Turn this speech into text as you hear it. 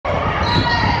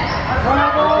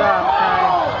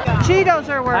those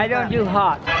are worth it. I don't do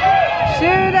hot.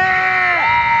 Shoot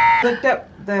it! Looked up,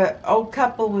 the old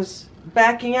couple was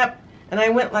backing up, and I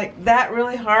went like that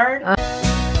really hard.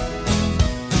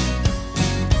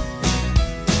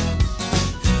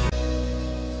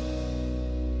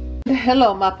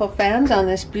 Hello, Momma fans, on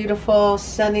this beautiful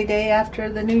sunny day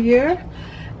after the new year.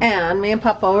 And me and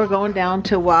Papa are going down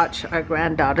to watch our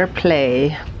granddaughter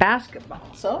play basketball.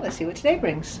 So let's see what today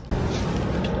brings.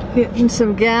 Getting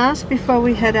some gas before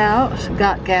we head out.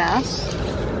 Got gas.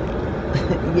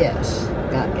 Yes,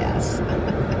 got gas.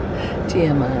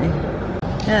 TMI.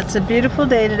 Yeah, it's a beautiful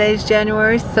day. Today's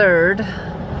January 3rd.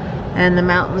 And the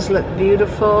mountains look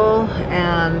beautiful.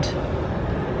 And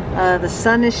the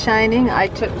sun is shining. I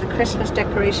took the Christmas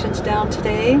decorations down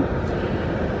today.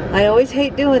 I always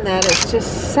hate doing that. It's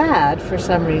just sad for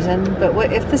some reason.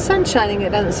 But if the sun's shining, it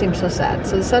doesn't seem so sad.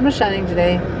 So the sun was shining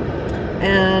today.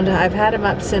 And I've had them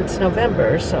up since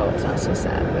November, so it's not so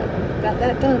sad. But got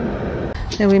that done.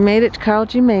 And we made it to Carl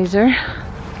G. Mazer.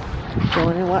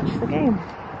 Going and watch the game.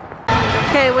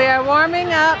 Okay, we are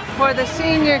warming up for the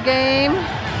senior game.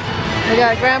 We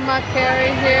got Grandma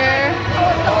Carrie here.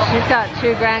 She's got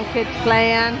 2 grandkids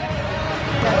playing.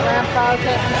 Got Grandpa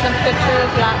taking some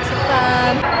pictures, lots of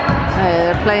fun.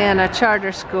 They're playing a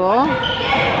charter school.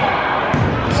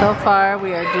 So far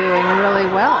we are doing really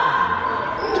well.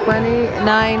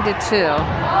 29 to 2.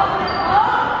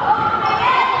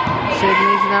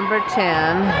 Sydney's number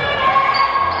 10.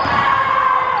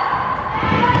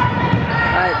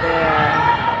 Right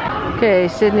there. Okay,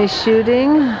 Sydney's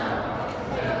shooting.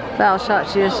 Foul shot,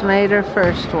 she just made her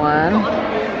first one.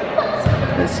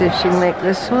 Let's see if she can make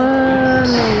this one.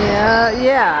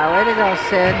 Yeah, way to go,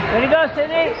 Sid. Way to go,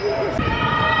 Sydney.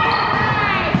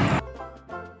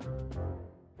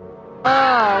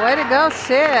 Oh, way to go,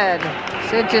 Sid.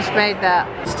 Sid just made that.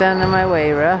 Stand in my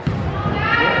way, rough.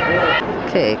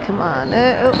 Okay, come on.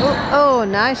 Oh,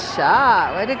 nice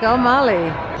shot. Way to go,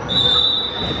 Molly.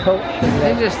 The coach.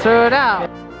 You just threw it out.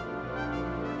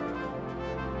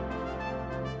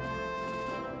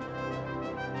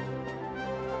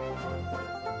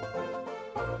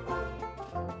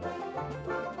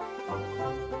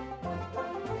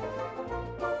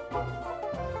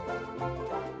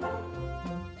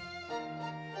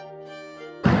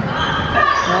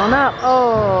 On up.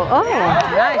 Oh,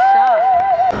 nice shot.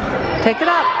 Take it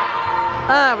up.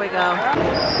 There we go.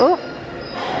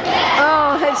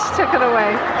 Oh, they just took it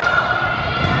away.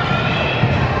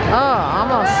 Oh,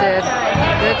 almost, Sid.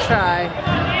 Good try.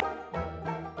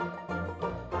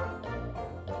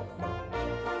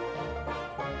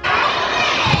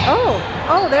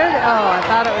 Oh, there. Oh, I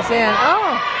thought it was in.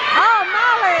 Oh,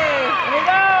 Molly. Here we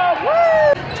go.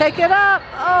 Woo! Take it up.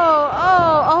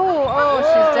 Oh,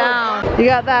 she's down. You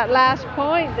got that last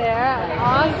point there.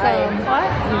 Awesome.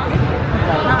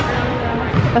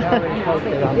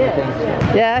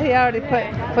 Yeah, he already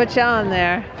put you on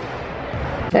there.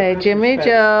 Hey, Jimmy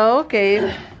Joe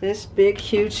gave this big,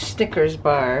 huge Snickers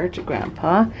bar to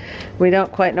Grandpa. We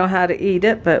don't quite know how to eat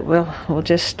it, but we'll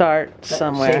just start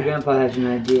somewhere. Say Grandpa has an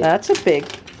idea. That's a big.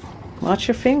 Watch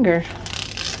your finger.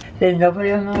 Then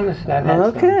nobody will notice that.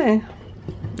 Okay.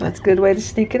 That's a good way to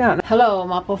sneak it out. Hello,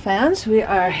 Momma fans. We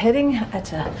are heading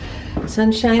at a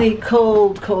sunshiny,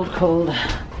 cold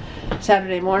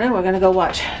Saturday morning. We're going to go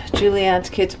watch Julianne's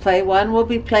kids play. One will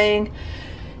be playing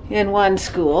in one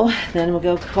school. Then we'll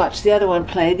go watch the other one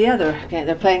play the other. Okay,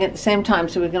 they're playing at the same time,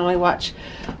 so we can only watch.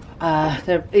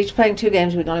 They're each playing 2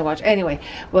 games. We can only watch. Anyway,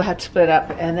 we'll have to split up,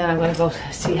 and then I'm going to go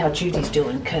see how Judy's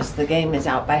doing because the game is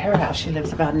out by her house. She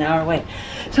lives about an hour away.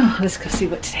 So let's go see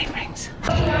what today brings.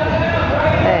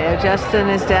 Hey, Justin,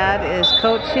 his dad, is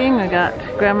coaching. We got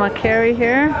Grandma Carrie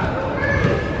here.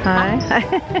 Hi.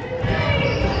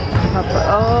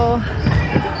 Oh,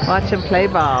 watch him play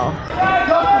ball.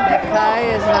 Kai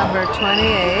is number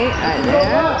 28 right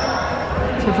there.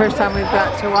 It's the first time we've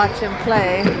got to watch him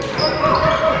play.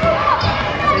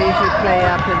 They usually play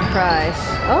up in price.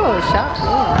 Oh, shot.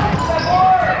 Oh, nice.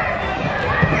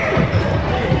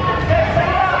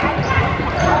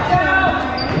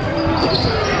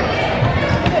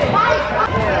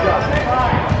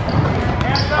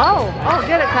 Oh,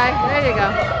 get it, Kai. There you go.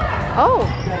 Oh.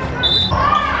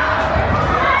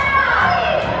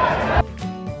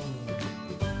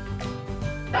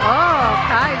 Oh,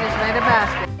 Kai just made a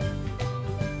basket.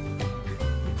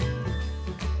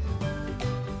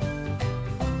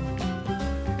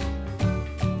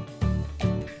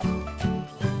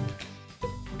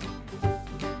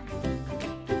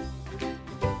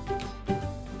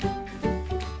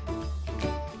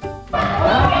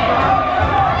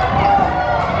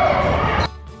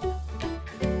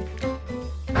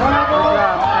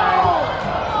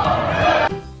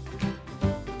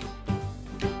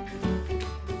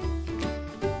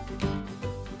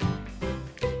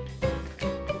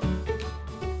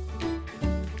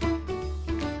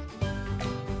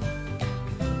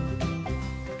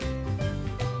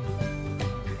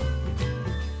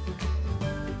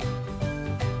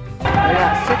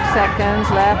 seconds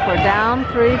left. We're down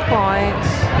 3 points.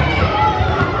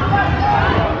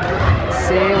 Let's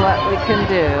see what we can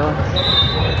do.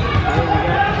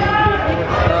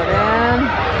 Put in.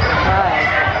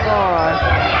 5, 4,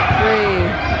 3,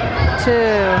 2,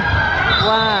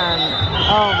 1.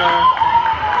 Over.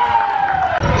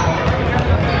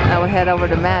 Now we'll head over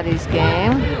to Maddie's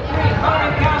game.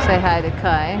 Say hi to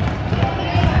Kai.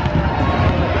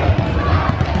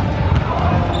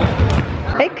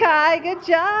 Hey Kai, good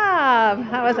job.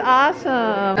 That was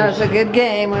awesome. That was a good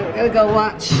game. We're gonna go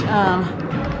watch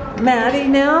Maddie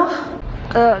now.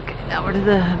 Okay, now we're to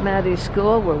the Maddie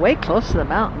school. We're way close to the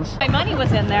mountains. My money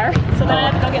was in there, so then I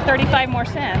had to go get 35 more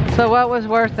cents. So what was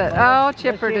worth it? Oh,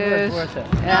 chipper dues.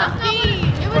 Yeah.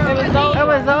 It was over. It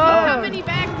was over. How many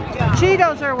bags we got?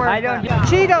 Cheetos are worth I don't it. do-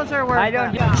 Cheetos are worth I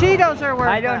don't it. do- Cheetos are worth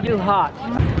it. I don't do hot.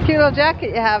 Cute little jacket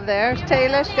you have there.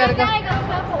 Taylor, she's gotta go.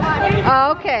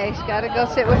 Oh, okay, she's gotta go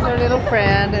sit with her little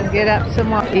friend and get up some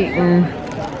more. Eating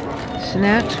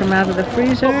snacks from out of the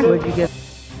freezer. What'd you get?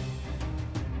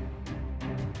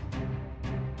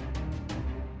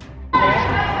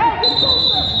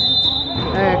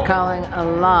 They're calling a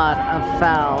lot of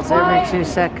fouls every 2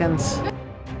 seconds.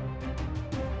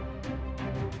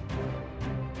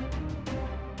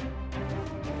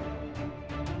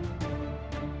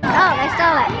 Oh, they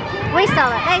stole it. We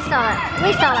stole it. They stole it.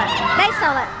 We stole it. They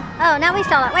stole it. Oh, now we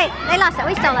stole it. Wait, they lost it.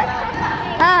 We stole it.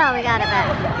 Oh, we got it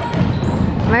back.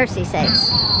 Mercy sakes.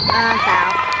 Foul.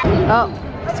 Oh,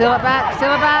 steal it back,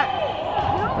 steal it back.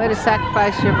 Way to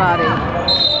sacrifice your body to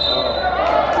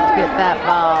get that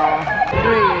ball. 3,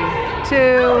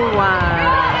 2, 1.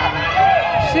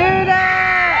 Shoot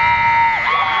it!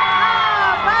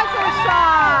 Oh, buzzer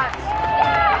shot!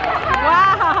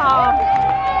 Wow!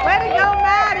 Way to go,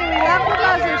 Maddie. We love the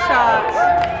buzzer shots.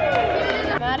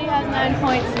 Maddie has 9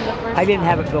 points in the first. I didn't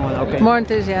have it going, okay. More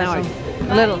enthusiasm.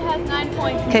 A little. Maddie has 9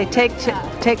 points. Okay,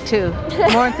 take 2.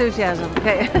 More enthusiasm.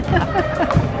 Okay.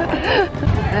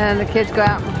 And the kids go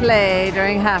out and play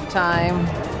during halftime.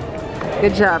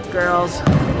 Good job, girls.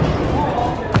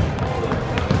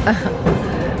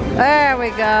 There we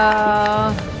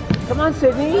go. Come on,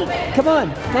 Sydney. Come on.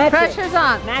 Match Pressure's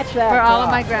on Match that for all of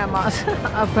ball. my grandmas,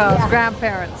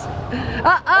 grandparents.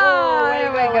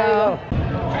 There we go.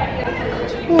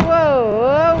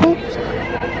 Whoa.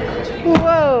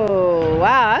 Whoa.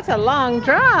 Wow, that's a long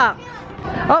drop.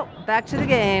 Oh, back to the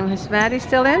game. Is Maddie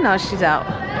still in? No, she's out.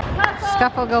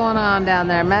 Scuffle going on down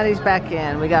there. Maddie's back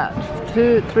in. We got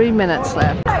 3 minutes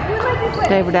left.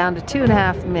 Okay, we're down to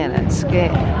 2.5 minutes.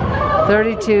 Game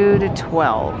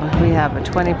 32-12. We have a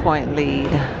 20-point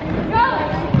lead.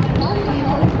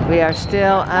 We are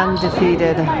still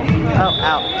undefeated. Oh,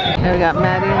 out. There we got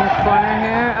Maddie in the corner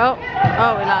here. Oh,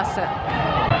 we lost it.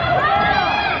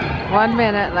 1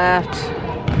 minute left.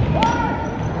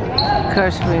 Of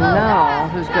course, we know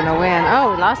who's going to win.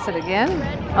 Oh, we lost it again?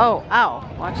 Oh, ow.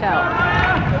 Watch out.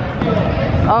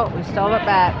 Oh, we stole it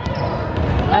back.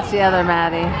 That's the other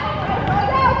Maddie.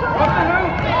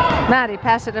 Maddie,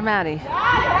 pass it to Maddie.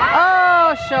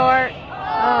 Oh, short.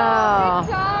 Oh.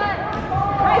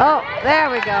 Oh, there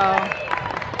we go.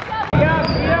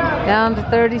 Down to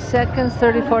 30 seconds,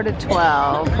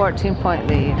 34-12. 14-point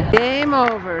lead. Game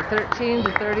over,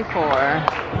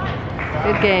 13-34.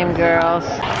 Good game, girls.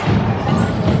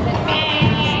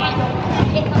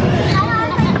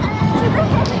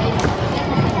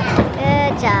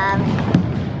 Good job.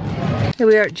 Here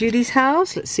we are at Judy's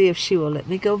house. Let's see if she will let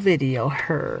me go video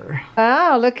her.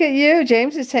 Wow, look at you.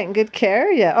 James is taking good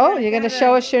care of you. Oh, you're going to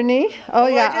show us your knee? Oh,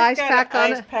 you got ice pack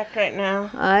on it? Ice pack right now.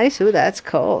 Ice? Ooh, that's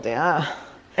cold, yeah.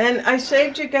 And I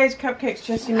saved you guys cupcakes.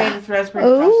 Jesse made with raspberry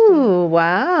frosting. Ooh,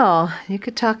 wow. You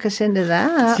could talk us into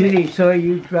that. Judy, so are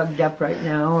you drugged up right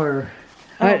now, or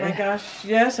Oh my gosh,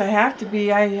 yes, I have to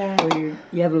be. or you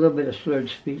have a little bit of slurred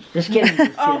speech? Just kidding.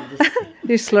 Just Oh. kidding. Just kidding.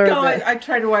 You slurred No, it. I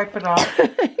try to wipe it off.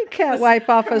 You can't wipe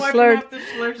off a I'm wiping slurred off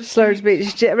the slurred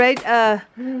speech. Right?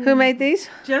 Who made these?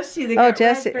 Jesse, they Oh, got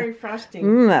Jesse. raspberry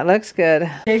frosting. That looks good.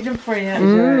 Saved them for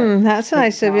you. That's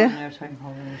nice of you. There, so I can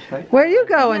hold it this way. Where are you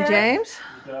going, Yeah. James?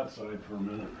 Outside for a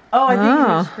minute. Oh, I think Oh. you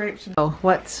gonna scrape some. Oh,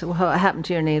 what happened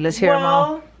to your knee? Let's hear them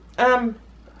all. Well,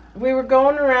 we were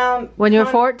going around. When you were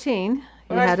 14, you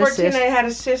When I had was a 14, cyst. I had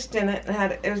a cyst in it.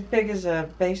 And it was big as a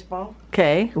baseball.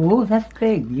 Okay. Ooh, that's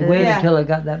big. You waited Yeah. until it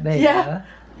got that big. Yeah. Huh?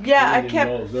 Yeah, I didn't know it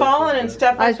kept was that falling big. and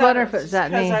stuff. I was thought wondering if it was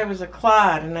that because knee. I was a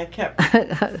clod, and I kept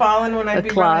falling when I'd be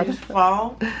clod. running. I just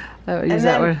fall. Oh, And use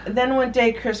that word. then one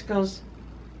day, Chris goes,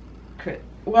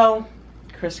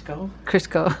 Crisco.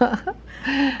 Crisco.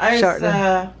 I was,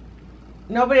 Short.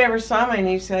 nobody ever saw my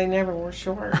knees, so I never wore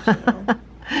shorts. You know?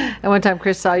 And one time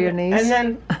Chris saw your knees. And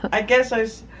then I guess I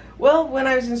was Well, when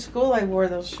I was in school, I wore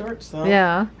those shorts, though.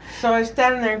 Yeah. So I was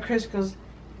standing there, and Chris goes,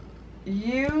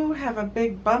 "You have a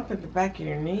big bump at the back of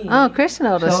your knee." Oh, Chris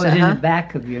noticed So it was it, in huh? the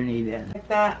back of your knee then. Like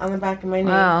that on the back of my knee.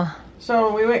 Wow.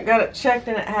 So we went got it checked,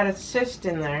 and it had a cyst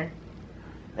in there.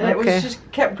 And it Okay. was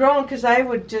just kept growing because I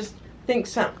would just think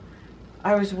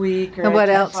I was weak. Or And what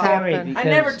I else just- happened? I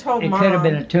never Because told it Mom. could have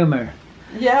been a tumor.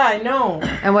 Yeah, I know.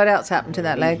 And what else happened to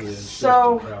that leg?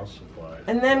 So,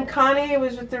 and then Connie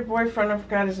was with her boyfriend. I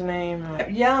forgot his name. I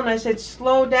kept yelling. I said,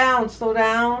 "Slow down, slow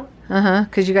down."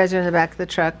 Because you guys are in the back of the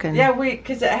truck and Yeah,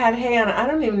 because it had hay on it. I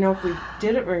don't even know if we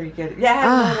did it very good. Yeah, it had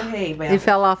a lot of hay. you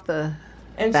fell off the.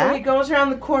 And so back? he goes around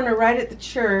the corner right at the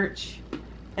church,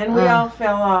 and we all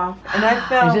fell off. And I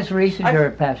fell. Is this recent I-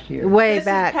 or past year? Way This is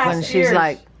back when past she's years.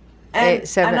 like and, 8,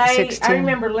 7, and I 16.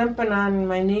 remember limping on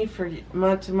my knee for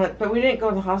months and months, but we didn't go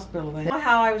to the hospital then. You know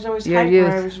how I was always Your hyper,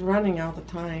 youth. I was running all the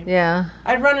time. Yeah.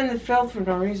 I'd run in the field for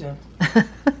no reason.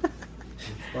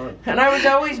 And I was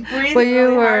always breathing Well, you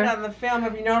really hard were- on the film.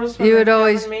 Have you noticed when You they're would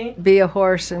always filming me? be a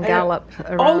horse and I- gallop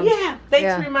around. Oh yeah, thanks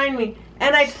Yeah. for reminding me.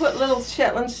 And I'd put little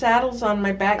Shetland saddles on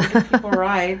my back and give people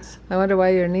rides. I wonder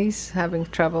why your knee's having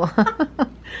trouble.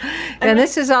 And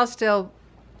this is all still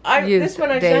youth This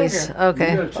when I was days. younger.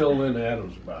 Okay. You gotta tell Lynn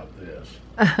Adams about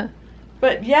this.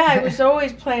 But yeah, I was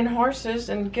always playing horses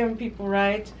and giving people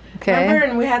rides. Okay. Remember,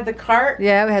 and we had the cart.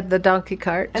 Yeah, we had the donkey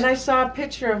cart. And I saw a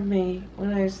picture of me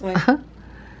when I was like 14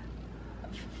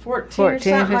 or 14,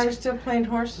 something. I 15. was still playing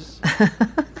horses.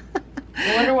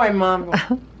 I wonder why Mom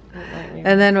won't let me.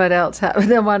 And then what else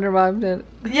happened? Then Wonder Mom did.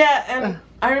 Yeah, and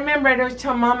I remember I'd always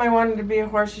tell Mom I wanted to be a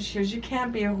horse, and she goes, "You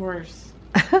can't be a horse."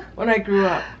 When I grew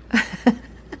up.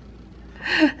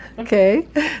 Okay.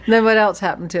 Then what else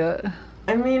happened to it?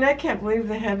 I mean, I can't believe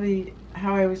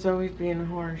how I was always being a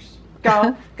horse.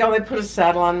 Go, they put a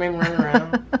saddle on me and run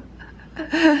around.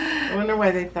 I wonder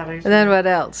why they thought I was. And then what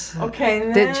else? Okay,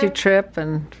 and Didn't you then trip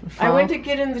and I fall? went to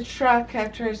get in the truck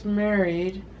after I was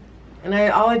married, and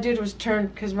all I did was turn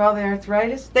because of all the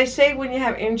arthritis. They say when you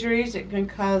have injuries, it can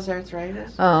cause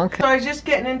arthritis. Oh, okay. So I was just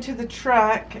getting into the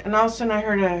truck, and all of a sudden I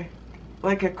heard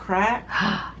a crack,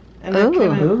 and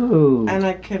Ooh.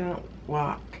 I couldn't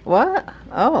walk. What?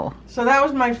 Oh. So that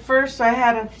was my first. I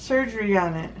had a surgery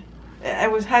on it.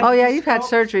 Oh yeah, you've had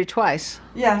surgery twice.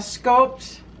 Yeah,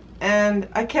 scoped, and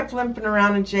I kept limping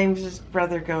around. And James's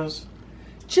brother goes,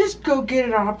 "Just go get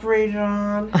it operated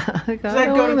on." Because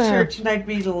I'd go to church and I'd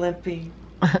be limpy.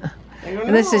 I go,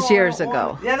 And this is "No, years I don't ago.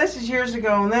 want it." Yeah, this is years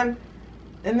ago.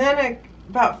 And then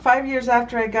about 5 years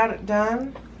after I got it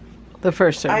done, The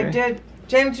first surgery. I did.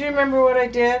 James, do you remember what I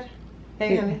did?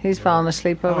 Hey, honey. He's falling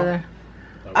asleep over Oh. there.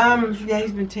 Yeah,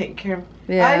 he's been taking care of.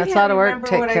 Yeah, I it's a lot of work can't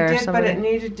to remember take care what I of did, somebody. but it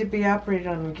needed to be operated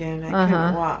on again. I Uh-huh.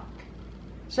 couldn't walk.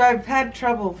 So I've had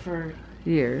trouble for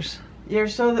Years.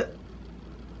 years.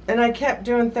 And I kept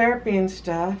doing therapy and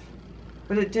stuff,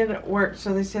 but it didn't work.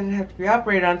 So they said it'd have to be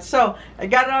operated on. So I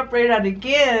got it operated on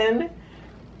again,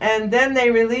 and then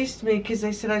they released me because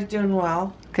they said I was doing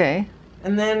well. Okay.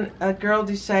 And then a girl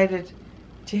decided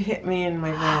to hit me in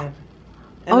my van.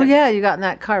 And Oh it- yeah, you got in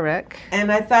that car wreck.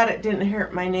 And I thought it didn't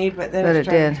hurt my knee, but then But it it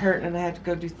started did. hurting, and I had to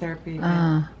go do therapy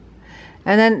again.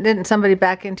 And then didn't somebody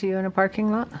back into you in a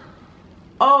parking lot?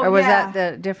 Oh, Or was yeah.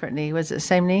 that the different knee? Was it the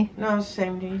same knee? No,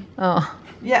 same knee. Oh,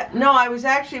 Yeah, no, I was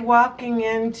actually walking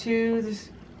into this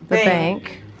the bank.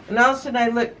 bank. And all of a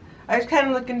sudden I was kind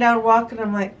of looking down, walking.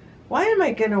 I'm like, why am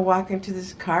I going to walk into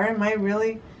this car? Am I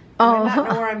really, do I not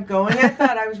know where I'm going? I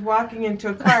thought I was walking into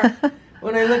a car.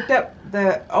 When I looked up,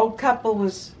 the old couple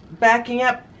was backing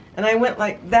up, and I went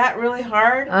like that really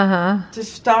hard to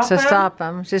stop To them. stop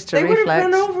them, just a They would have reflex.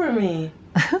 run over me.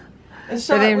 And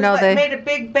so They didn't it even was know like, they- made a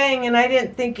big bang, and I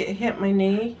didn't think it hit my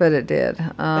knee, But it did.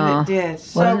 but Oh. it did.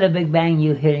 So, Wasn't the big bang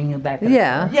you hitting the back of the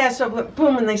Yeah. yeah, so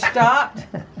boom, and they stopped.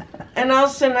 And all of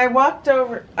a sudden I walked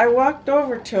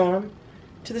over to them,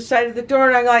 to the side of the door,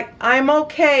 and I'm like, I'm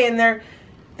okay. And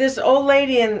this old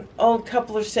lady and old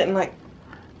couple are sitting like,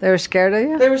 They were scared of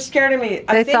you? they were scared of me.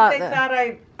 I They think thought they that- thought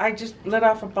I just let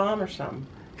off a bomb or something.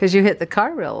 Because you hit the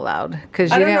car real loud.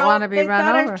 Because I you don't didn't know. want to be They run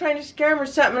thought I over. was trying to scare them or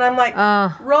something. And I'm like,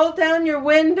 roll down your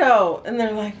window. And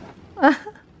they're like, So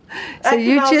acting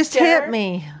you all just scared. hit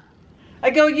me.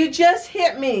 I go, you just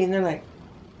hit me. And they're like,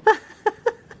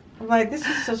 I'm like, this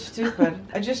is so stupid.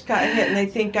 I just got hit, and they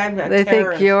think I'm a They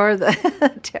terrorist. think you're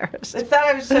the terrorist. They thought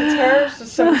I was a terrorist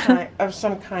of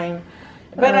some kind.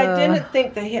 But I didn't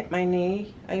think they hit my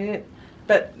knee. I didn't.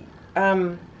 But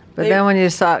But then when you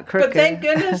saw it crooked. But thank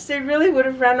goodness they really would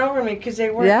have run over me because they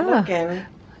weren't Yeah. looking.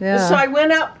 Yeah. So I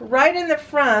went up right in the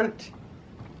front.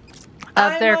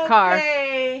 of their car.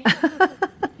 Okay.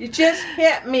 You just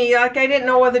hit me. Like I didn't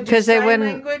know whether to do sign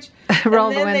language. Roll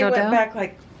and the then window they went down? back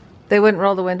like, They wouldn't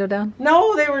roll the window down?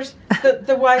 no, they were,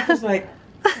 the wife was like,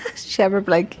 Shepard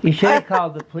Blake. You should have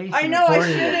called the police. I and know, I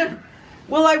reported should it. have.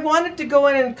 Well, I wanted to go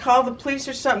in and call the police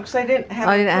or something because I didn't have.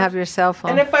 Oh, you didn't have your cell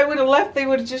phone. And if I would have left, they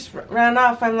would have just ran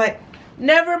off. I'm like,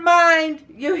 never mind.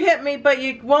 You hit me, but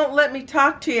you won't let me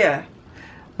talk to you.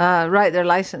 Write their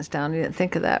license down. You didn't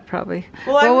think of that, probably.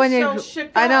 Well, I was when so you,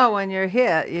 shook I know up. when you're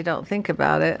hit, you don't think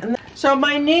about it. So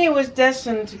my knee was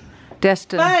destined.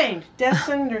 Destined. Fine.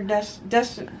 Destined or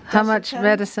destined. How much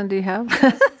medicine do you have?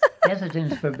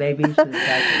 Desitin's for babies. For the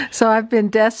diapers. So I've been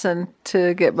destined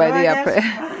to get my knee operated.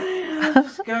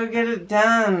 Let's go get it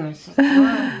done. This is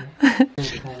fun.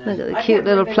 Look at the cute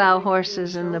little plow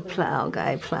horses and the plow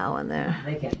guy plowing there.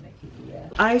 They can't make you do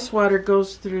that. Ice water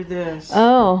goes through this.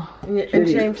 Oh. And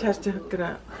James has to hook it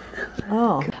up.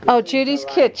 Oh. Oh, Judy's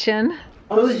kitchen.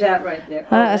 Who's that right there? Oh,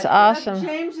 that's awesome.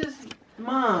 James's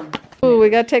mom. Ooh, we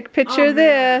got to take a picture of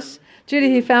this. Judy,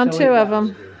 he found two of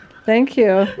them. Thank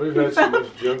you. We've had so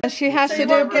much junk. She has So to you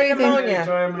do won't get breathing. pneumonia.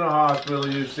 Anytime in the hospital,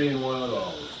 you've seen one of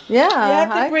those. Yeah. You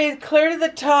have to breathe clear to the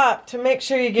top to make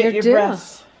sure you get You your do.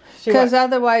 breaths. See Because what?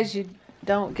 otherwise you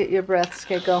don't get your breaths.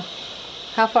 Okay, go.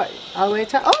 How far? All the way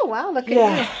to. Oh, wow, look at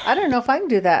Yeah. you. I don't know if I can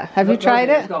do that. Have you tried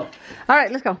Let's it? go. All right,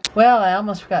 let's go. Well, I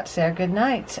almost forgot to say our good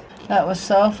night. That was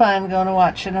so fun going to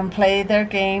watch them play their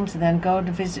games and then go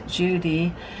to visit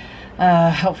Judy.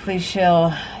 Hopefully she'll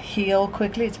heal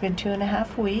quickly. It's been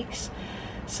 2.5 weeks.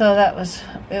 So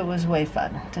it was way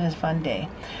fun. It was a fun day.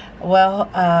 Well,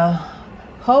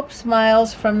 hope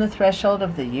smiles from the threshold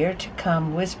of the year to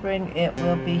come, whispering it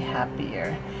will be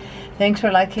happier. Thanks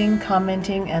for liking,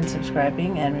 commenting, and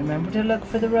subscribing. And remember to look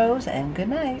for the rose, and good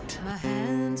night. My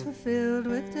hands were filled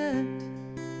with dirt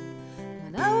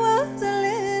when I was a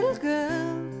little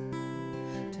girl.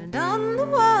 Turned on the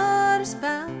water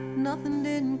spout, nothing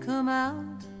didn't come out.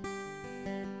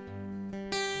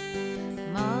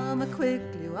 Mama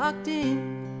quickly walked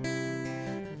in,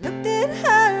 looked at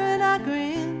her and I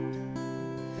grinned.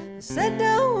 I said,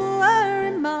 don't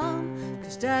worry, Mom,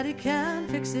 'cause Daddy can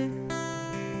fix it.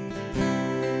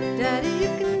 Daddy, you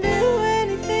can do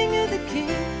anything you're the king.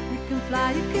 You can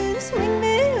fly, you can swing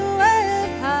me way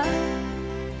up high.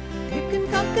 You can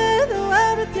conquer the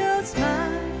world with your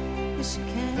smile. Yes, you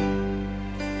can.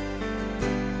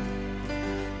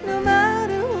 No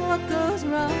matter what goes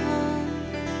wrong,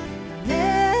 I'm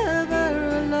never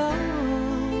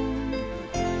alone.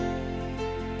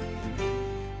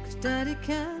 'Cause Daddy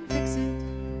can fix it.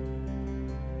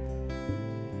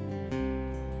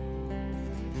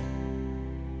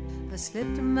 I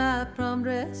slipped my prom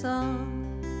dress on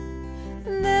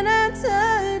and then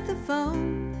answered the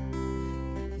phone.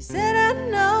 He said, I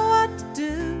know what to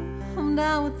do, I'm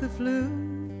down with the flu.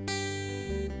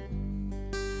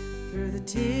 Through the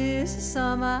tears I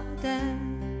saw my dad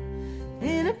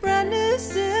in a brand new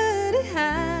suit he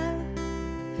had.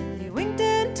 He winked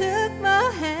and took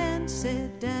my hand,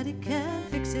 said, Daddy can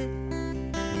fix it.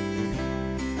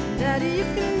 Daddy, you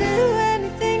can do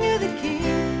anything, you're the king.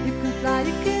 You can fly,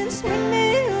 you can swing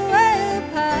me way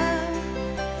up high.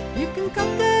 You can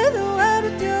conquer the world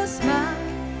with your smile.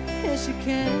 Yes, you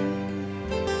can.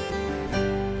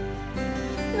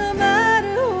 No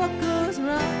matter what goes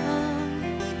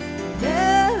wrong,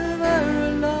 never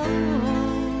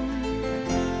alone.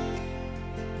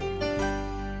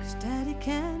 'Cause Daddy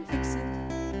can fix it.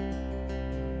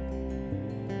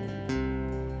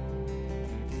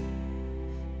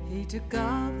 He took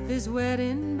off his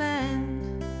wedding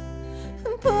band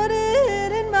and put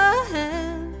it in my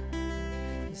hand.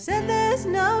 He said, there's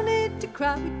no need to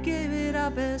cry, we gave it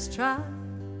our best try.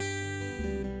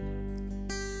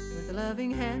 With a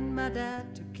loving hand, my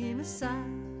dad took him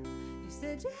aside. He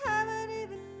said, you haven't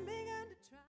even